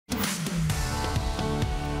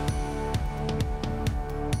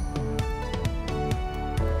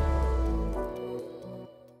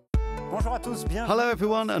Hello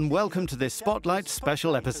everyone and welcome to this Spotlight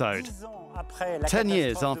special episode. 10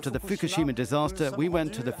 years after the Fukushima disaster, we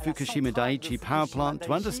went to the Fukushima Daiichi power plant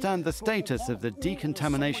to understand the status of the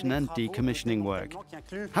decontamination and decommissioning work.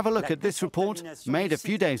 Have a look at this report made a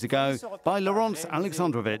few days ago by Laurence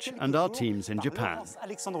Alexandrovich and our teams in Japan.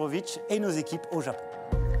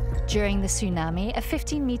 During the tsunami, a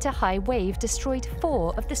 15-meter-high wave destroyed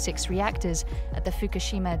 4 of the 6 reactors at the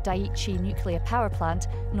Fukushima Daiichi nuclear power plant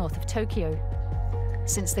north of Tokyo.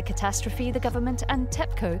 Since the catastrophe, the government and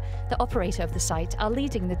TEPCO, the operator of the site, are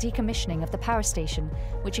leading the decommissioning of the power station,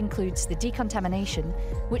 which includes the decontamination,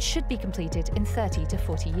 which should be completed in 30 to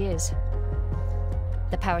 40 years.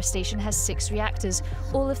 The power station has 6 reactors,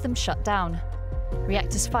 all of them shut down.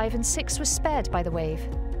 Reactors 5 and 6 were spared by the wave.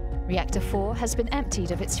 Reactor 4 has been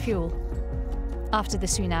emptied of its fuel. After the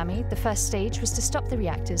tsunami, the first stage was to stop the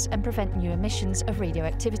reactors and prevent new emissions of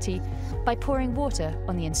radioactivity by pouring water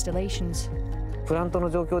on the installations. Cooling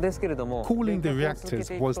the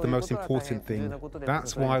reactors was the most important thing.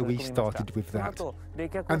 That's why we started with that.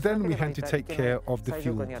 And then we had to take care of the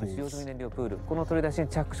fuel pools.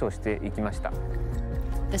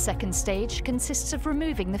 The second stage consists of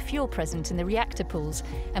removing the fuel present in the reactor pools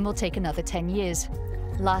and will take another 10 years.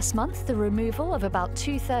 Last month, the removal of about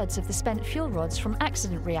 2/3 of the spent fuel rods from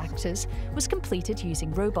accident reactors was completed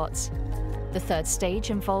using robots. The third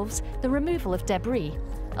stage involves the removal of debris,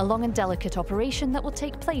 a long and delicate operation that will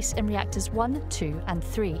take place in reactors 1, 2 and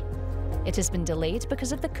 3. It has been delayed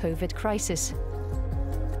because of the COVID crisis.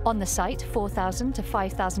 On the site, 4,000 to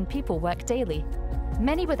 5,000 people work daily,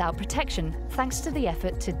 many without protection thanks to the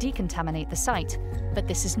effort to decontaminate the site. But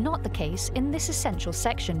this is not the case in this essential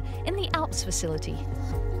section in the Alps facility.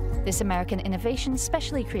 This American innovation,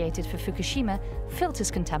 specially created for Fukushima, filters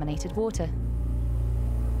contaminated water.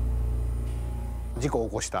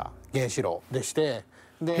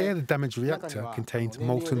 Here, the damaged reactor contains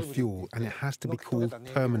molten fuel and it has to be cooled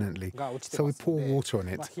permanently, so we pour water on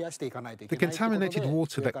it. The contaminated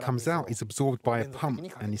water that comes out is absorbed by a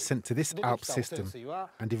pump and is sent to this Alps system,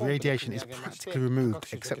 and the radiation is practically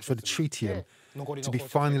removed except for the tritium, to be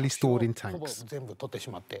finally stored in tanks.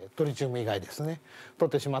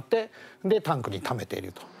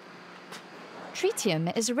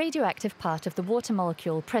 Tritium is a radioactive part of the water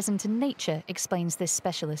molecule present in nature, explains this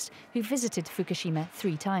specialist, who visited Fukushima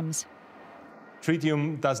 3 times.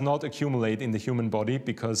 Tritium does not accumulate in the human body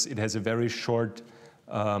because it has a very short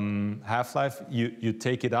half-life. You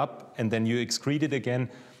take it up and then you excrete it again.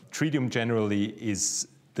 Tritium generally is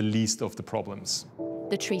the least of the problems.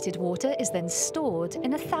 The treated water is then stored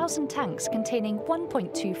in 1,000 tanks containing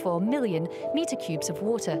 1.24 million meter cubes of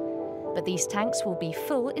water. But these tanks will be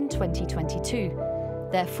full in 2022.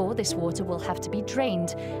 Therefore, this water will have to be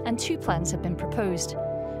drained, and 2 plans have been proposed: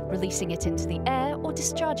 releasing it into the air or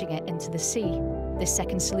discharging it into the sea. This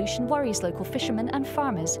second solution worries local fishermen and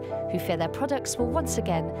farmers, who fear their products will once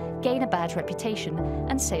again gain a bad reputation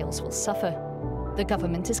and sales will suffer. The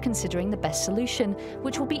government is considering the best solution,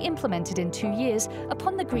 which will be implemented in 2 years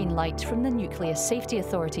upon the green light from the Nuclear Safety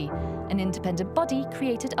Authority, an independent body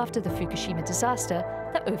created after the Fukushima disaster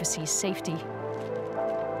that oversees safety.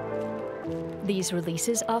 These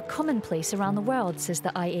releases are commonplace around the world, says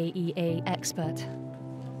the IAEA expert.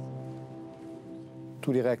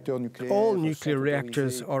 All nuclear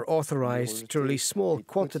reactors are authorized to release small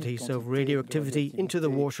quantities of radioactivity into the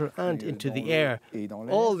water and into the air.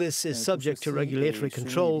 All this is subject to regulatory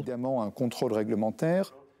control.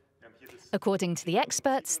 According to the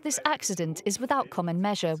experts, this accident is without common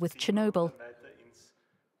measure with Chernobyl.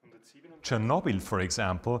 Chernobyl, for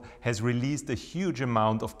example, has released a huge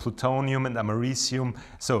amount of plutonium and americium,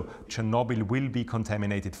 so Chernobyl will be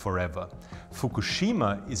contaminated forever.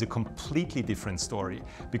 Fukushima is a completely different story,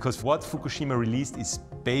 because what Fukushima released is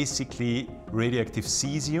basically radioactive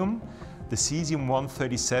cesium. The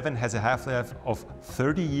cesium-137 has a half-life of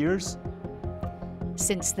 30 years.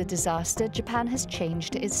 Since the disaster, Japan has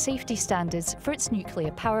changed its safety standards for its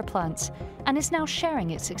nuclear power plants and is now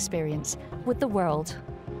sharing its experience with the world.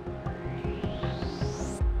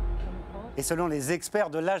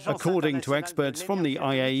 According to experts from the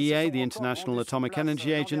IAEA, the International Atomic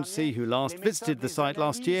Energy Agency, who last visited the site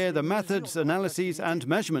last year, the methods, analyses and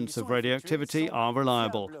measurements of radioactivity are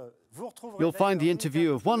reliable. You'll find the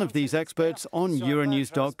interview of one of these experts on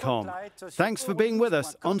Euronews.com. Thanks for being with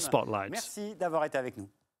us on Spotlight.